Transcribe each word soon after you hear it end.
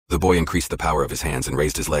The boy increased the power of his hands and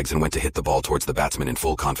raised his legs and went to hit the ball towards the batsman in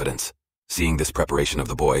full confidence. Seeing this preparation of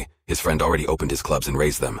the boy, his friend already opened his clubs and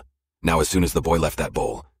raised them. Now as soon as the boy left that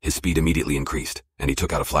bowl, his speed immediately increased, and he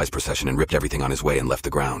took out a fly's procession and ripped everything on his way and left the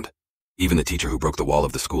ground. Even the teacher who broke the wall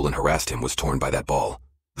of the school and harassed him was torn by that ball.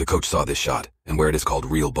 The coach saw this shot, and where it is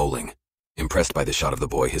called real bowling. Impressed by this shot of the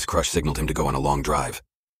boy, his crush signaled him to go on a long drive.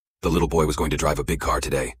 The little boy was going to drive a big car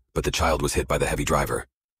today, but the child was hit by the heavy driver.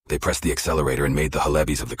 They pressed the accelerator and made the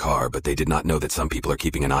halebis of the car, but they did not know that some people are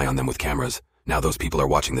keeping an eye on them with cameras. Now those people are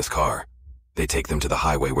watching this car. They take them to the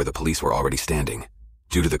highway where the police were already standing.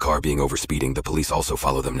 Due to the car being overspeeding, the police also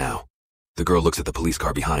follow them now. The girl looks at the police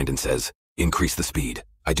car behind and says, "Increase the speed.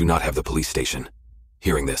 I do not have the police station."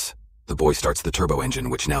 Hearing this, the boy starts the turbo engine,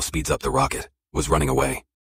 which now speeds up the rocket, was running away.